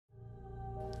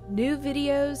New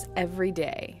videos every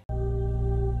day.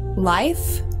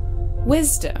 Life,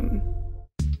 wisdom.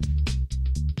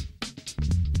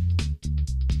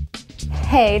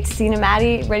 Hey, it's Dena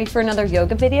Maddie, ready for another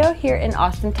yoga video here in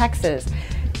Austin, Texas.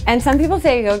 And some people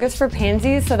say yoga's for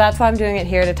pansies, so that's why I'm doing it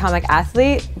here at Atomic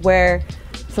Athlete, where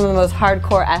some of the most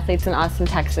hardcore athletes in Austin,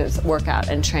 Texas work out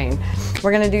and train.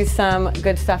 We're gonna do some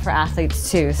good stuff for athletes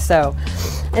too,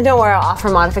 and don't worry, I'll offer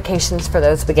modifications for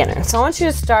those beginners. So I want you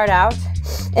to start out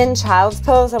in child's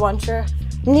pose. I want your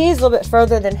knees a little bit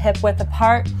further than hip width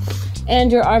apart,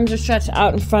 and your arms are stretched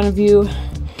out in front of you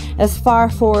as far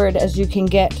forward as you can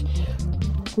get.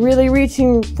 Really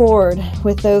reaching forward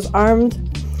with those arms,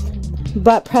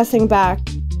 butt pressing back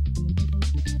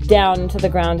down into the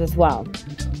ground as well.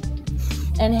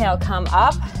 Inhale, come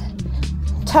up,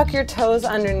 tuck your toes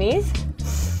underneath,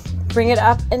 bring it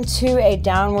up into a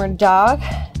downward dog,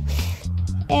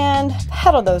 and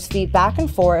pedal those feet back and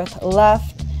forth,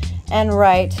 left and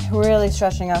right, really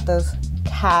stretching out those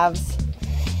calves.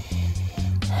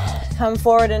 Come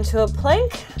forward into a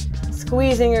plank,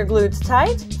 squeezing your glutes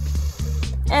tight,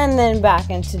 and then back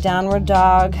into downward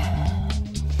dog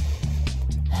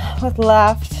with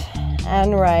left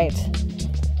and right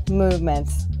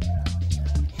movements.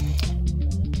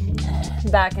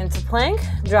 Back into plank,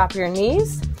 drop your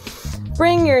knees,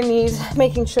 bring your knees,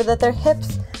 making sure that their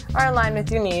hips are aligned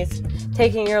with your knees,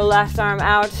 taking your left arm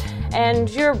out and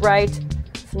your right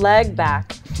leg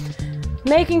back,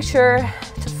 making sure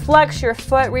to flex your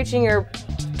foot, reaching your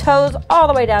toes all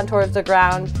the way down towards the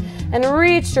ground, and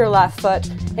reach your left foot,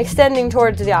 extending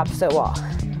towards the opposite wall.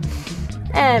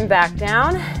 And back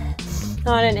down.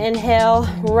 On an inhale,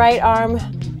 right arm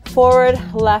forward,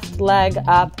 left leg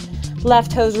up,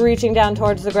 left toes reaching down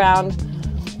towards the ground,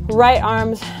 right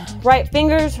arms, right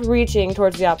fingers reaching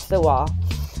towards the opposite wall.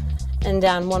 And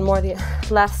down one more, the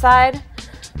left side,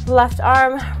 left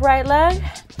arm, right leg,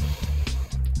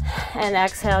 and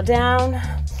exhale down.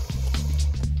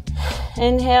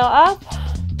 Inhale up,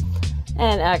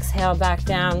 and exhale back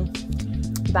down.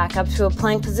 Back up to a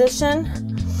plank position,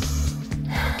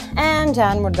 and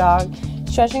downward dog.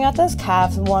 Stretching out those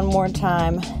calves one more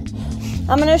time.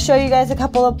 I'm gonna show you guys a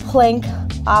couple of plank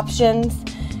options.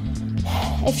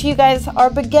 If you guys are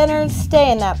beginners,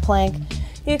 stay in that plank.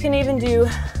 You can even do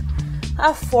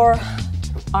a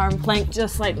 4-arm plank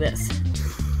just like this.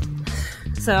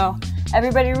 So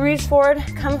everybody reach forward,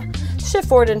 come shift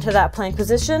forward into that plank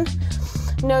position.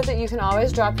 Note that you can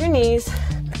always drop your knees.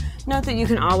 Note that you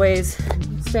can always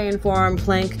stay in 4-arm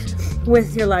plank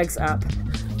with your legs up.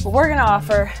 But we're gonna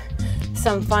offer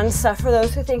some fun stuff for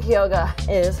those who think yoga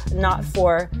is not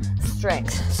for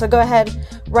strength. So go ahead,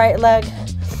 right leg,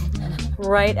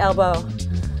 right elbow,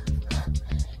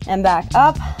 and back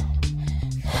up.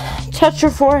 Touch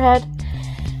your forehead,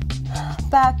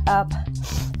 back up,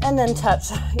 and then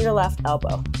touch your left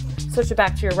elbow. Switch it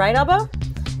back to your right elbow,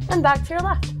 and back to your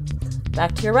left.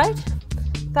 Back to your right,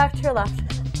 back to your left.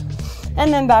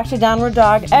 And then back to downward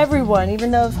dog, everyone,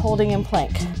 even those holding in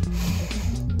plank.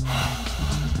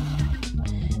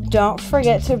 Don't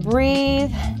forget to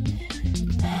breathe,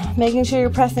 making sure you're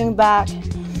pressing back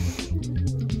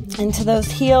into those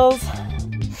heels.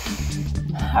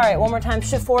 All right, one more time,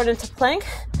 shift forward into plank.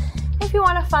 If you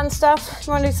want to fun stuff,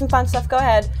 you want to do some fun stuff, go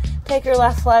ahead. Take your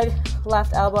left leg,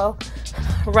 left elbow,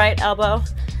 right elbow,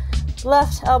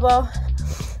 left elbow,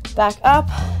 back up,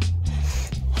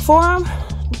 forearm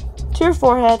to your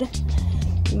forehead,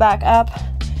 back up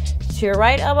to your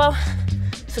right elbow,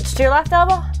 switch to your left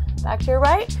elbow, back to your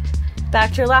right, back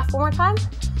to your left one more time,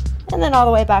 and then all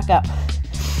the way back up.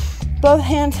 Both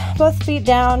hands, both feet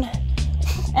down,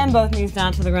 and both knees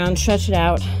down to the ground. Stretch it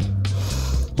out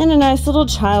in a nice little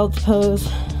child's pose.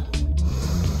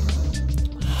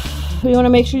 You want to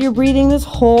make sure you're breathing this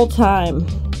whole time.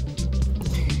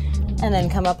 And then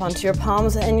come up onto your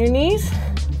palms and your knees,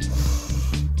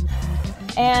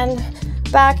 and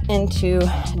back into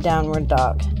downward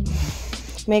dog.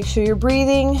 Make sure you're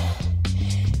breathing.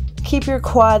 Keep your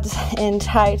quads in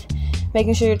tight,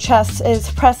 making sure your chest is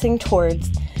pressing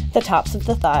towards the tops of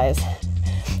the thighs.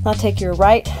 Now take your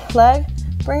right leg,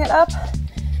 bring it up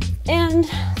and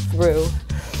through,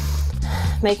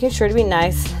 making sure to be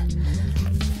nice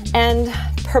and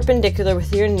perpendicular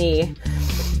with your knee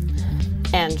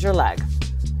and your leg.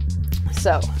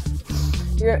 So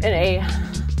you're in a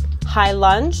high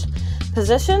lunge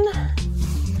position.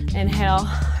 Inhale,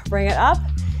 bring it up,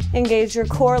 engage your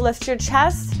core, lift your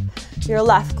chest. Your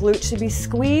left glute should be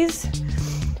squeezed.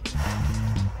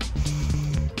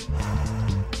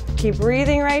 Keep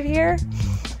breathing right here,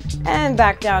 and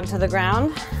back down to the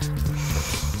ground.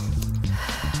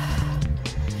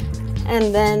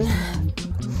 And then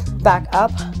back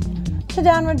up to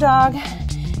downward dog,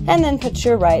 and then put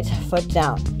your right foot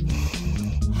down.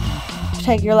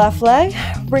 Take your left leg,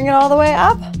 bring it all the way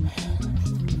up,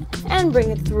 and bring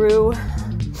it through,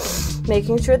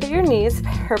 making sure that your knee is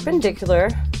perpendicular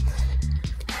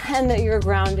and that you're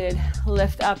grounded.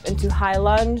 Lift up into high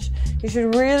lunge. You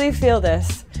should really feel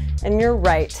this in your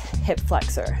right hip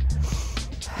flexor.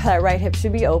 That right hip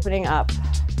should be opening up.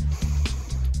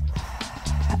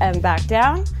 And back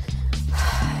down,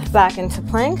 back into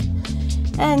plank,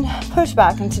 and push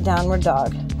back into downward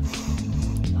dog.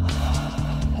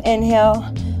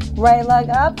 Inhale, right leg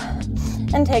up,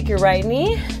 and take your right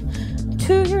knee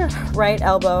to your right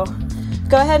elbow.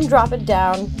 Go ahead and drop it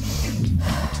down.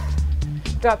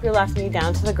 Drop your left knee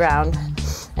down to the ground,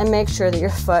 and make sure that your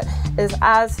foot is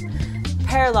as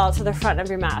parallel to the front of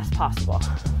your mat as possible.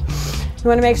 You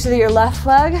want to make sure that your left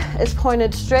leg is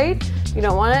pointed straight. You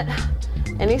don't want it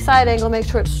any side angle. Make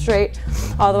sure it's straight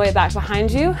all the way back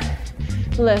behind you.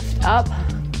 Lift up.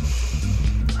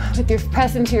 With your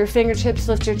press into your fingertips,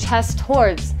 lift your chest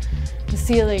towards the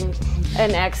ceiling,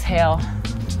 and exhale,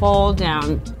 fold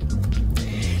down.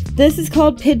 This is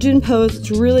called pigeon pose.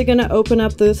 It's really going to open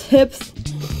up those hips.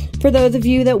 For those of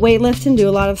you that weightlift and do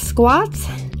a lot of squats,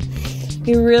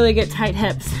 you really get tight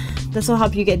hips. This will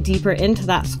help you get deeper into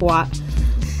that squat.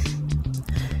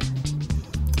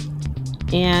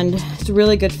 And it's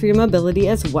really good for your mobility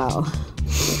as well.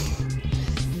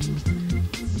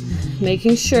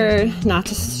 Making sure not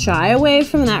to shy away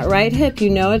from that right hip. You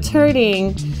know it's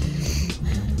hurting,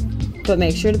 but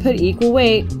make sure to put equal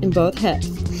weight in both hips.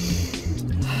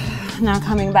 Now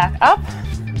coming back up,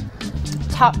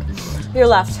 tuck your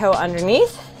left toe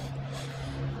underneath,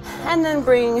 and then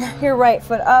bring your right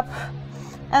foot up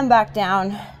and back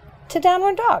down to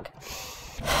downward dog.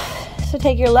 So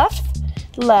take your left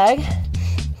leg,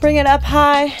 bring it up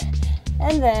high,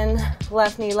 and then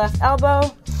left knee, left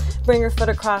elbow. Bring your foot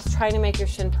across, trying to make your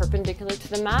shin perpendicular to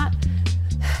the mat.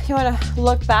 You want to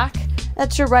look back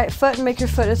at your right foot and make your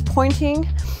foot is pointing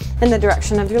in the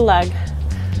direction of your leg.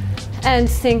 And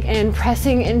sink in,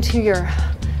 pressing into your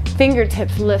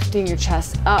fingertips, lifting your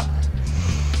chest up.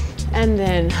 And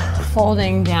then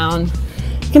folding down.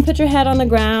 You can put your head on the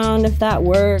ground if that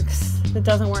works. If it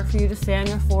doesn't work for you, to stay on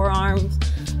your forearms.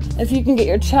 If you can get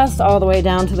your chest all the way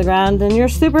down to the ground, then you're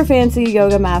super fancy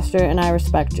yoga master, and I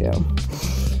respect you.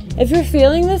 If you're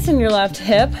feeling this in your left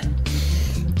hip,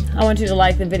 I want you to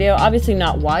like the video. Obviously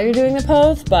not while you're doing the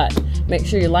pose, but make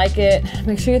sure you like it.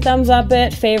 Make sure you thumbs up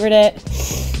it, favorite it.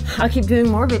 I'll keep doing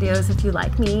more videos if you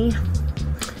like me.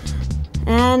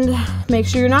 And make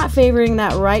sure you're not favoring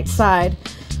that right side,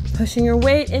 pushing your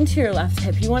weight into your left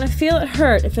hip. You want to feel it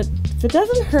hurt. If it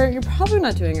doesn't hurt, you're probably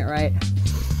not doing it right.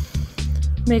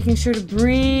 Making sure to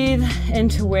breathe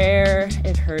into where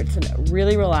it hurts and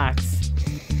really relax.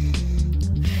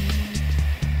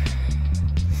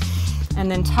 And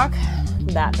then tuck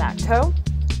that back toe,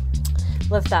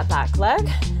 lift that back leg,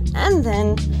 and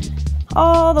then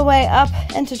all the way up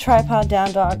into tripod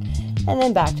down dog, and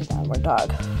then back to downward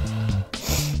dog.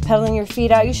 Pedaling your feet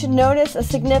out. You should notice a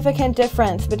significant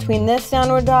difference between this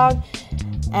downward dog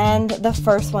and the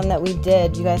first one that we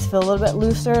did. You guys feel a little bit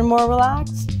looser and more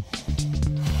relaxed?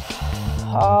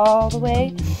 All the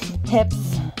way,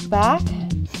 hips back,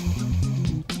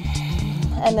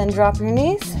 and then drop your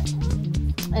knees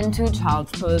into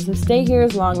child's pose and stay here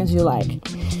as long as you like.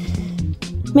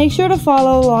 Make sure to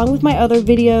follow along with my other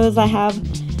videos. I have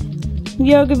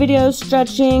yoga videos,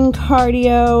 stretching,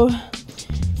 cardio,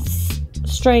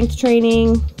 strength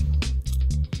training,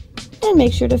 and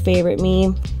make sure to favorite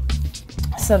me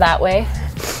so that way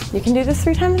you can do this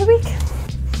 3 times a week.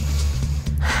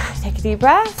 Take a deep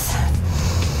breath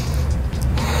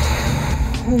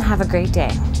and have a great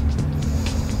day.